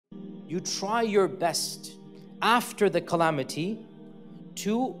you try your best after the calamity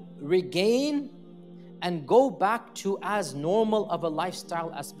to regain and go back to as normal of a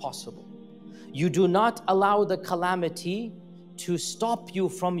lifestyle as possible. You do not allow the calamity to stop you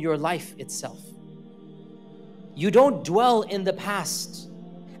from your life itself. You don't dwell in the past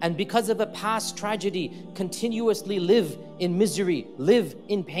and because of a past tragedy continuously live in misery, live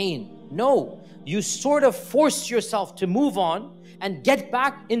in pain. No, you sort of force yourself to move on and get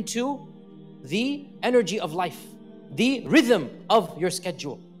back into the energy of life, the rhythm of your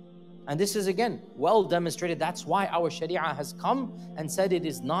schedule. And this is again well demonstrated. That's why our Sharia has come and said it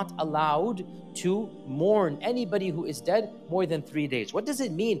is not allowed to mourn anybody who is dead more than 3 days. What does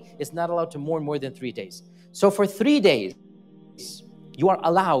it mean it's not allowed to mourn more than 3 days? So for 3 days, you are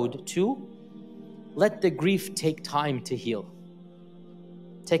allowed to let the grief take time to heal.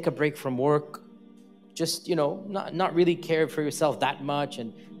 Take a break from work. Just, not really care for yourself that much,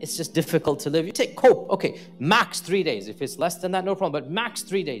 and it's just difficult to live. You cope. Okay, max 3 days. If it's less than that, no problem, but max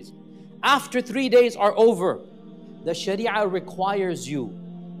 3 days. After 3 days are over, the Sharia requires you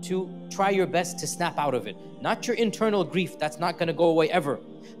to try your best to snap out of it. Not your internal grief, that's not going to go away ever,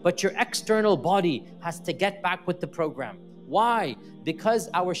 but your external body has to get back with the program. Why? Because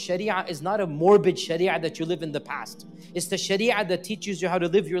our Sharia is not a morbid Sharia that you live in the past. It's the Sharia that teaches you how to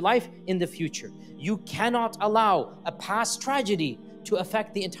live your life in the future. You cannot allow a past tragedy to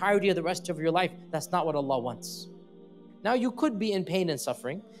affect the entirety of the rest of your life. That's not what Allah wants. Now you could be in pain and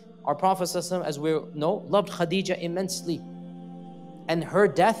suffering. Our Prophet ﷺ, as we know, loved Khadija immensely. And her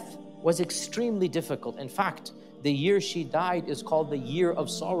death was extremely difficult. In fact, the year she died is called the year of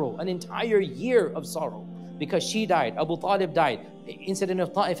sorrow, an entire year of sorrow. Because she died, Abu Talib died, the incident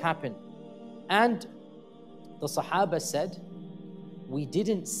of Ta'if happened. And the Sahaba said, we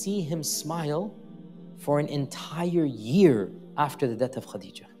didn't see him smile for an entire year after the death of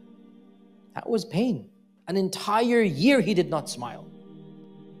Khadija. That was pain. An entire year he did not smile.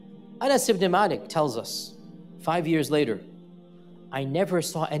 Anas ibn Malik tells us, 5 years later, I never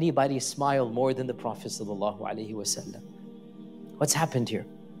saw anybody smile more than the Prophet ﷺ. What's happened here?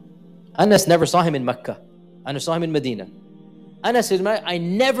 Anas never saw him in Mecca. Anas saw him in Medina. Anas said, I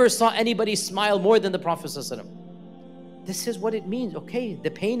never saw anybody smile more than the Prophet ﷺ. This is what it means. Okay,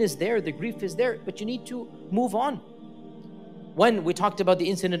 the pain is there, the grief is there, but you need to move on. When we talked about the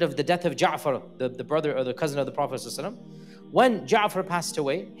incident of the death of Ja'far, the brother or the cousin of the Prophet ﷺ, when Ja'far passed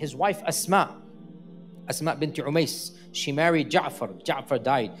away, his wife Asma bint Umays, she married Ja'far. Ja'far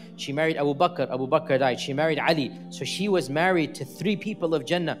died. She married Abu Bakr. Abu Bakr died. She married Ali. So she was married to 3 people of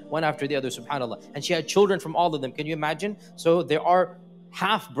Jannah, one after the other, subhanAllah. And she had children from all of them. Can you imagine? So there are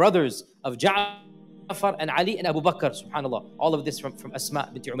half brothers of Ja'far and Ali and Abu Bakr, subhanAllah. All of this from Asma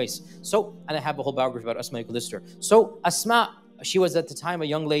bint Umays. So, and I have a whole biography about Asma, you can list her. So Asma, she was at the time a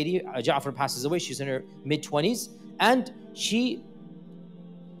young lady. Ja'far passes away. She's in her mid-20s. And she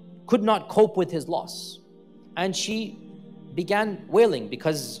could not cope with his loss. And she began wailing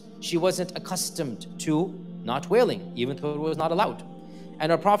because she wasn't accustomed to not wailing, even though it was not allowed. And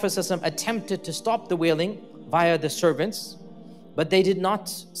our Prophet ﷺ attempted to stop the wailing via the servants, but they did not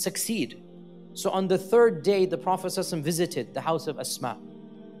succeed. So on the 3rd day, the Prophet ﷺ visited the house of Asma.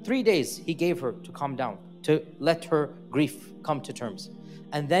 3 days he gave her to calm down, to let her grief come to terms.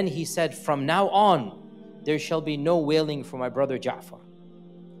 And then he said, from now on, there shall be no wailing for my brother Ja'far.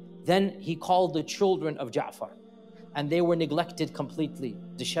 Then he called the children of Ja'far, and they were neglected completely,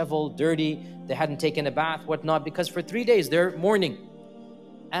 disheveled, dirty, they hadn't taken a bath, whatnot, because for 3 days they're mourning.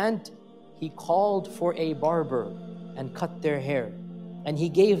 And he called for a barber and cut their hair, and he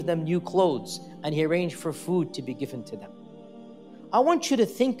gave them new clothes, and he arranged for food to be given to them. I want you to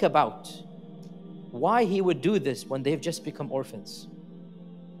think about why he would do this when they've just become orphans.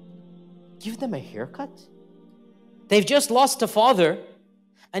 Give them a haircut? They've just lost a father,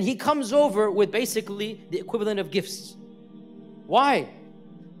 and he comes over with basically the equivalent of gifts. Why?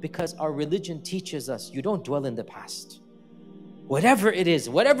 Because our religion teaches us you don't dwell in the past. Whatever it is,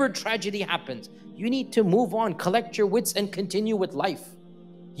 whatever tragedy happens, you need to move on, collect your wits, and continue with life.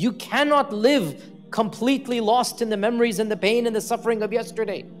 You cannot live completely lost in the memories and the pain and the suffering of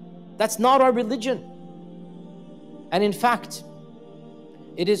yesterday. That's not our religion. And in fact,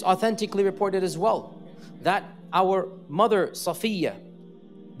 it is authentically reported as well that our mother Safiya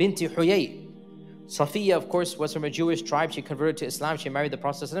binti Huyay, Safiya, of course, was from a Jewish tribe. She converted to Islam. She married the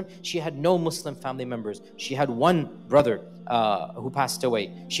Prophet ﷺ. She had no Muslim family members. She had one brother who passed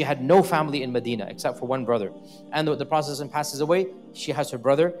away. She had no family in Medina except for one brother. And the Prophet ﷺ passes away. She has her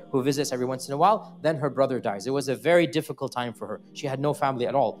brother who visits every once in a while. Then her brother dies. It was a very difficult time for her. She had no family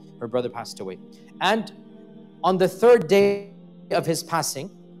at all. Her brother passed away. And on the 3rd day of his passing,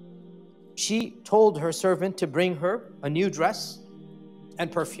 she told her servant to bring her a new dress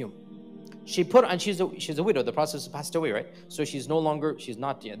and perfume. She put on, she's a widow. The Prophet passed away, right? So she's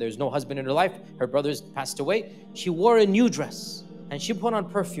not, there's no husband in her life. Her brothers passed away. She wore a new dress and she put on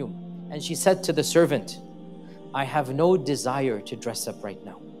perfume. And she said to the servant, I have no desire to dress up right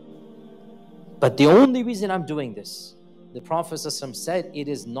now. But the only reason I'm doing this, the Prophet said, it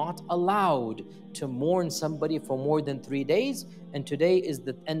is not allowed to mourn somebody for more than 3 days. And today is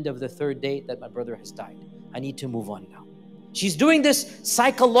the end of the 3rd day that my brother has died. I need to move on now. She's doing this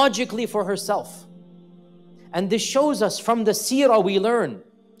psychologically for herself. And this shows us from the seerah we learn,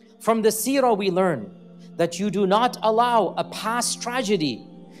 that you do not allow a past tragedy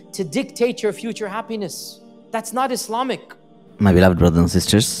to dictate your future happiness. That's not Islamic. My beloved brothers and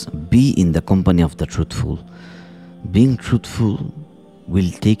sisters, be in the company of the truthful. Being truthful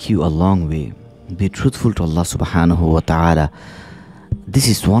will take you a long way. Be truthful to Allah subhanahu wa ta'ala. This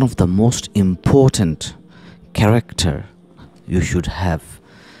is one of the most important character you should have.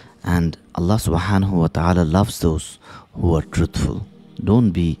 And Allah subhanahu wa ta'ala loves those who are truthful.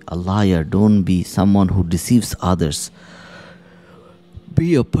 Don't be a liar. Don't be someone who deceives others.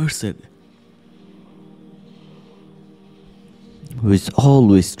 Be a person who is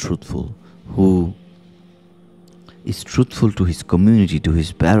always truthful, who is truthful to his community, to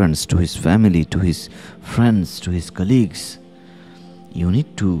his parents, to his family, to his friends, to his colleagues. You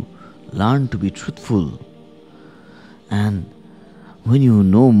need to learn to be truthful. And when you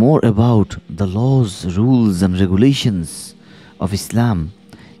know more about the laws, rules and regulations of Islam,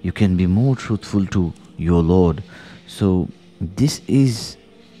 you can be more truthful to your Lord. So this is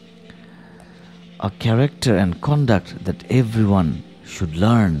a character and conduct that everyone should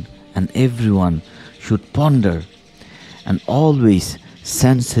learn and everyone should ponder, and always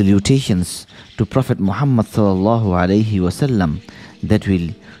send salutations to Prophet Muhammad sallallahu alaihi wasallam that will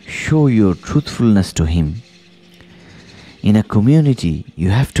show your truthfulness to him. In a community,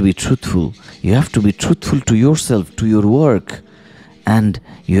 you have to be truthful. You have to be truthful to yourself, to your work, and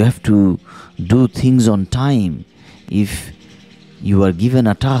you have to do things on time. If you are given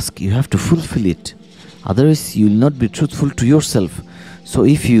a task, you have to fulfill it. Otherwise, you will not be truthful to yourself. So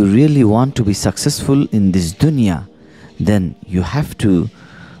if you really want to be successful in this dunya, then you have to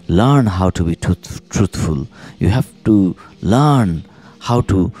learn how to be truthful. You have to learn how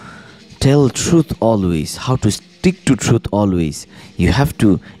to tell truth always, how to stick to truth always. You have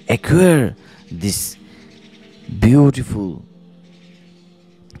to acquire this beautiful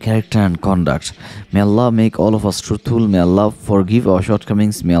character and conduct. May Allah make all of us truthful. May Allah forgive our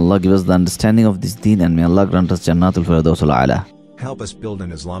shortcomings. May Allah give us the understanding of this deen, and may Allah grant us Jannatul Firdaus al-A'la. Help us build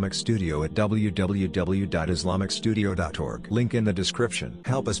an Islamic studio at www.islamicstudio.org. Link in the description.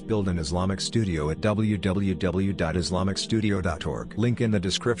 Help us build an Islamic studio at www.islamicstudio.org. Link in the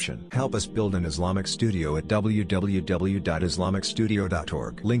description. Help us build an Islamic studio at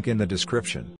www.islamicstudio.org. Link in the description.